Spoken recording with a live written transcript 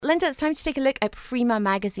Linda, it's time to take a look at Prima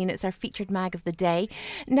magazine. It's our featured mag of the day.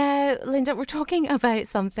 Now, Linda, we're talking about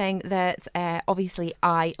something that obviously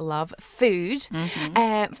I love, food,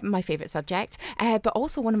 my favourite subject, but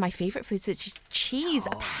also one of my favourite foods, which is cheese.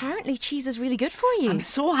 Apparently, cheese is really good for you. I'm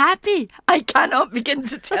so happy. I cannot begin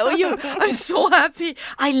to tell you. I'm so happy.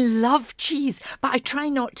 I love cheese, but I try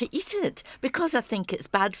not to eat it because I think it's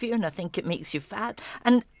bad for you and I think it makes you fat.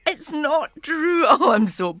 And it's not true. Oh, I'm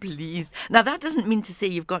so pleased. Now, that doesn't mean to say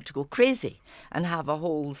you've got to go crazy and have a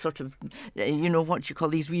whole sort of, what you call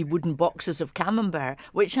these wee wooden boxes of camembert,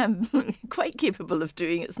 which I'm quite capable of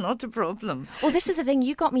doing. It's not a problem. Well, this is the thing.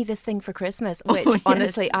 You got me this thing for Christmas, which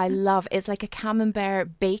honestly I love. It's like a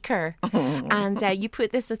camembert baker. And you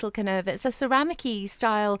put this little it's a ceramic-y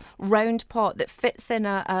style round pot that fits in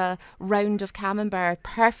a round of camembert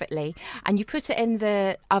perfectly. And you put it in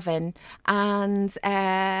the oven and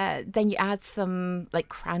then you add some like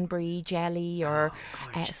cranberry jelly or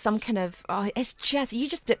some kind of, it's just, you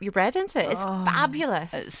just dip your bread into it. It's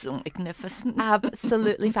fabulous. It's so magnificent.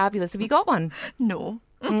 Absolutely fabulous. Have you got one? No.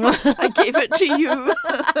 I gave it to you.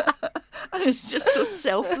 I was just so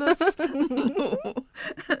selfless. No.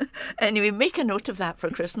 Anyway, make a note of that for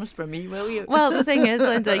Christmas for me, will you? Well, the thing is,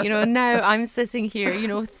 Linda, now I'm sitting here,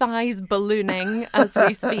 thighs ballooning as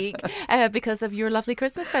we speak because of your lovely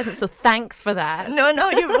Christmas present. So thanks for that. No,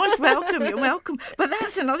 you're most welcome. You're welcome. But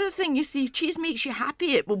that's another thing, you see, cheese makes you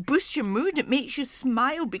happy. It will boost your mood. It makes you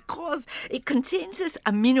smile because it contains this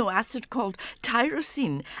amino acid called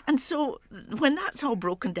tyrosine. And so when that's all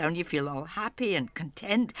broken down, you feel all happy and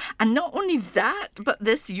content. And not only that, but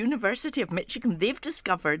this University of Michigan, they've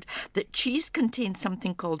discovered that cheese contains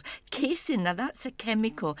something called casein. Now, that's a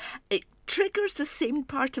chemical. It triggers the same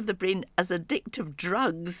part of the brain as addictive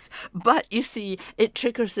drugs, but you see, it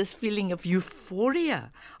triggers this feeling of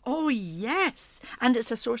euphoria. Oh, yes. And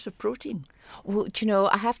it's a source of protein. Well,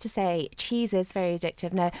 I have to say, cheese is very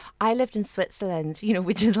addictive. Now, I lived in Switzerland,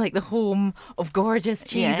 which is like the home of gorgeous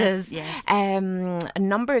cheeses, yes. A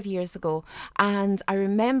number of years ago. And I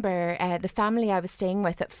remember the family I was staying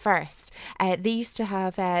with at first, they used to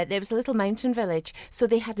have, there was a little mountain village, so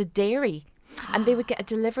they had a dairy. And they would get a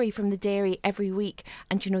delivery from the dairy every week.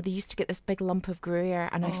 And, they used to get this big lump of Gruyere.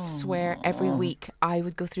 And I swear every week I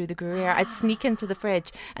would go through the Gruyere. I'd sneak into the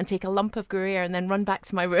fridge and take a lump of Gruyere and then run back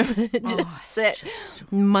to my room and just sit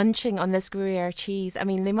munching on this Gruyere cheese. I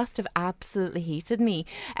mean, they must have absolutely hated me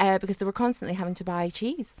because they were constantly having to buy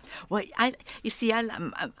cheese. Well,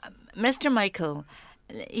 Mr. Michael,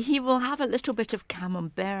 he will have a little bit of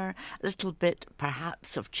camembert, a little bit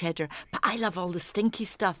perhaps of cheddar, but I love all the stinky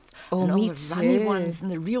stuff. Oh, and all me the runny too. ones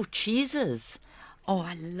and the real cheeses. Oh,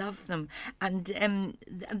 I love them. And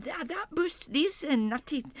that boosts these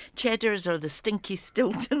nutty cheddars or the stinky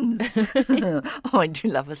Stiltons. Oh, I do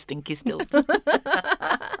love a stinky Stilton. But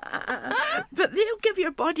they'll give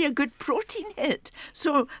your body a good protein hit.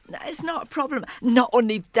 So it's not a problem. Not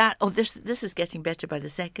only that, this is getting better by the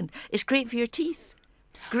second. It's great for your teeth.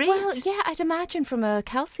 Great. Well, yeah, I'd imagine from a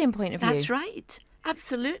calcium point of view. That's right.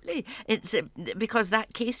 Absolutely. It's because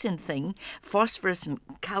that casein thing, phosphorus and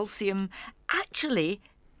calcium, actually,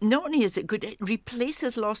 not only is it good, it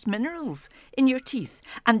replaces lost minerals in your teeth.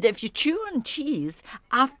 And if you chew on cheese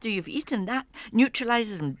after you've eaten, that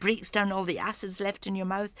neutralizes and breaks down all the acids left in your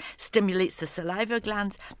mouth, stimulates the saliva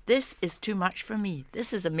glands. This is too much for me.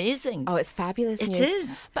 This is amazing. Oh, it's fabulous It news.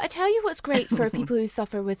 is. But I tell you what's great for people who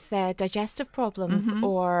suffer with digestive problems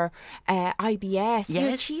or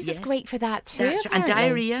IBS. Cheese is great for that too. That's right. And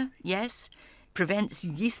apparently. diarrhea, yes. Prevents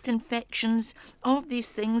yeast infections, all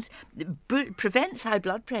these things. Prevents high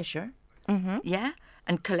blood pressure, yeah,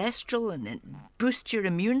 and cholesterol, and it boosts your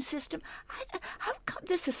immune system. How come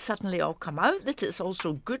this has suddenly all come out that it's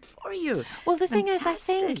also good for you? Well, the thing is, I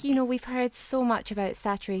Fantastic. think, we've heard so much about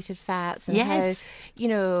saturated fats and Yes.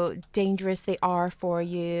 how, dangerous they are for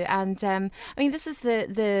you. And, this is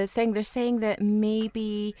the thing. They're saying that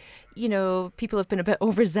maybe, people have been a bit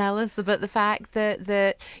overzealous about the fact that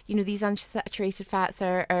these unsaturated fats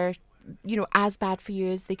are as bad for you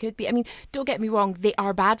as they could be. I mean, don't get me wrong, they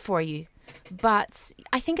are bad for you. But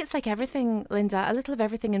I think it's like everything, Linda, a little of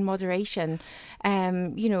everything in moderation,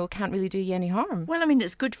 can't really do you any harm. Well,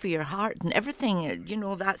 it's good for your heart and everything.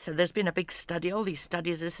 There's been a big study, all these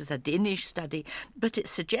studies. This is a Danish study, but it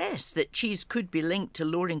suggests that cheese could be linked to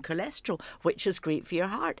lowering cholesterol, which is great for your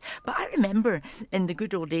heart. But I remember in the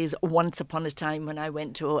good old days, once upon a time when I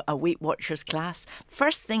went to a Weight Watchers class,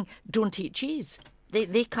 first thing, don't eat cheese.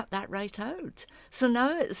 They cut that right out. So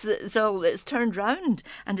now it's turned round,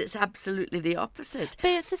 and it's absolutely the opposite.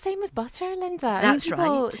 But it's the same with butter, Linda. That's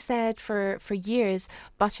people right. said for years,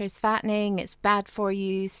 butter's fattening, it's bad for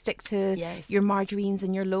you, stick to your margarines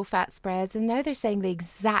and your low-fat spreads. And now they're saying the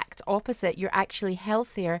exact opposite. You're actually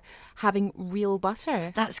healthier having real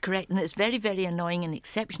butter. That's correct. And it's very, very annoying and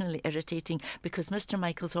exceptionally irritating, because Mr.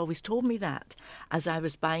 Michaels always told me that as I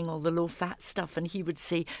was buying all the low-fat stuff, and he would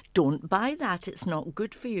say, don't buy that, it's not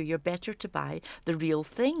good for you, you're better to buy the real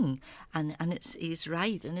thing. And he's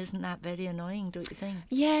right. And isn't that very annoying, don't you think?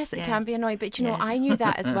 Yes, it can be annoying, but you know, I knew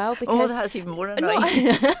that as well, because that's even more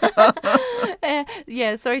annoying.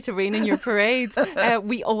 Yeah, sorry to rain in your parade.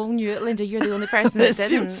 We all knew it, Linda. You're the only person that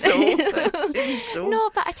didn't. Seems so. No,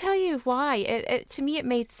 but I tell you why. To me, it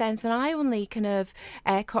made sense, and I only kind of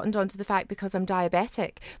cottoned onto the fact because I'm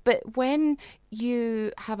diabetic. But when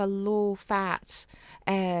you have a low-fat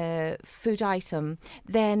food item,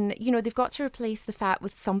 then, you know, they've got to replace the fat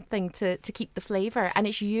with something to keep the flavour, and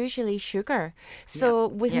it's usually sugar. So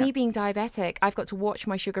with me being diabetic, I've got to watch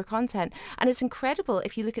my sugar content, and it's incredible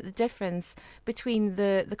if you look at the difference between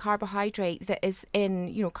the carbohydrate that is in,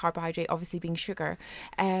 you know, carbohydrate obviously being sugar,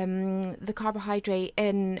 the carbohydrate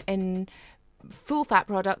in full fat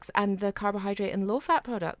products and the carbohydrate in low fat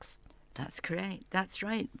products. That's correct. That's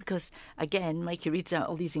right. Because, again, Mikey reads out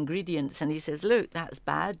all these ingredients and he says, look, that's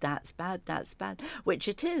bad, that's bad, that's bad, which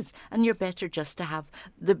it is. And you're better just to have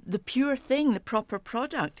the pure thing, the proper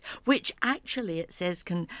product, which actually, it says,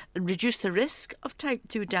 can reduce the risk of type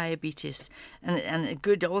 2 diabetes, and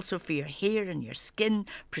good also for your hair and your skin,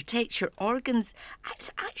 protects your organs.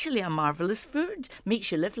 It's actually a marvellous food.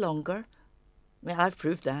 Makes you live longer. Well, I've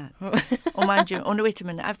proved that. Oh, mind you. Oh, no, wait a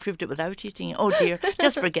minute. I've proved it without eating it. Oh, dear.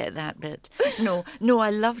 Just forget that bit. No, I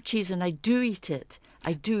love cheese and I do eat it.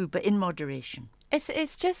 I do, but in moderation.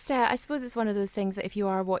 It's just, I suppose it's one of those things that if you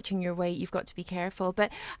are watching your weight, you've got to be careful.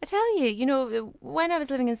 But I tell you, you know, when I was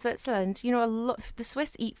living in Switzerland, you know, the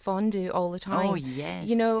Swiss eat fondue all the time. Oh, yes.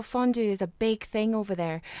 You know, fondue is a big thing over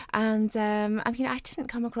there. And, I mean, I didn't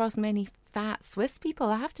come across many fat Swiss people,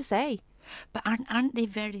 I have to say. But aren't they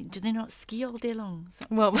do they not ski all day long?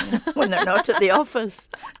 Well, when they're not at the office.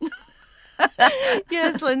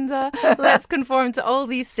 Yes, Linda, let's conform to all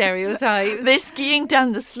these stereotypes. They're skiing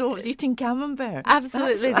down the slopes eating camembert.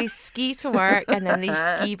 Absolutely. They ski to work and then they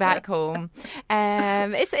ski back home.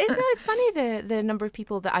 It's funny the number of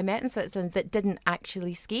people that I met in Switzerland that didn't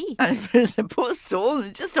actually ski. I suppose so.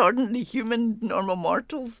 Just ordinary human, normal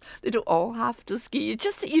mortals. They don't all have to ski. It's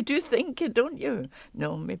just that you do think it, don't you?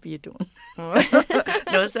 No, maybe you don't.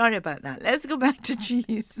 No, sorry about that. Let's go back to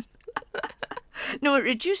cheese. No, it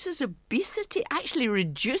reduces obesity, actually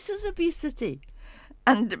reduces obesity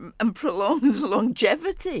and prolongs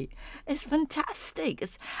longevity. It's fantastic.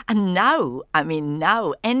 And now,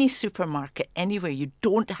 any supermarket anywhere, you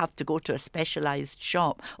don't have to go to a specialised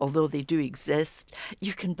shop, although they do exist.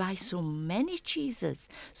 You can buy so many cheeses,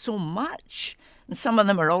 so much. And some of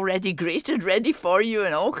them are already grated, ready for you,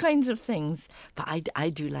 and all kinds of things. But I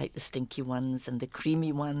do like the stinky ones and the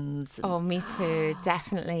creamy ones. Oh, me too,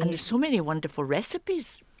 definitely. And there's so many wonderful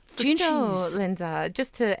recipes. Do you know, Linda,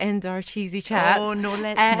 just to end our cheesy chat. Oh, no,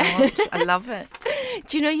 let's not. I love it.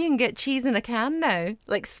 Do you know you can get cheese in a can now?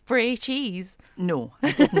 Like spray cheese? No,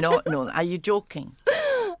 I did not know. Are you joking?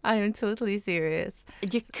 I am totally serious.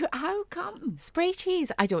 How come? Spray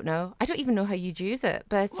cheese? I don't know. I don't even know how you'd use it.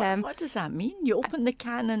 But what does that mean? You open the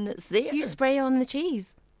can and it's there? You spray on the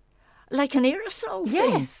cheese. Like an aerosol thing?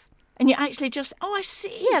 Yes. And you actually just, I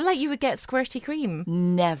see. Yeah, like you would get squirty cream.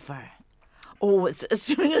 Never. Oh, as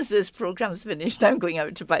soon as this programme's finished, I'm going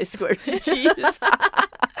out to buy squirty cheese.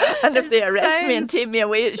 And if they arrest me and take me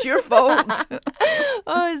away, it's your fault.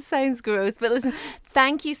 Oh, it sounds gross. But listen,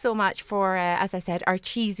 thank you so much for, as I said, our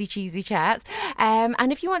cheesy chat.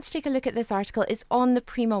 And if you want to take a look at this article, it's on the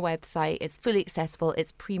Prima website. It's fully accessible.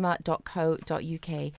 It's prima.co.uk.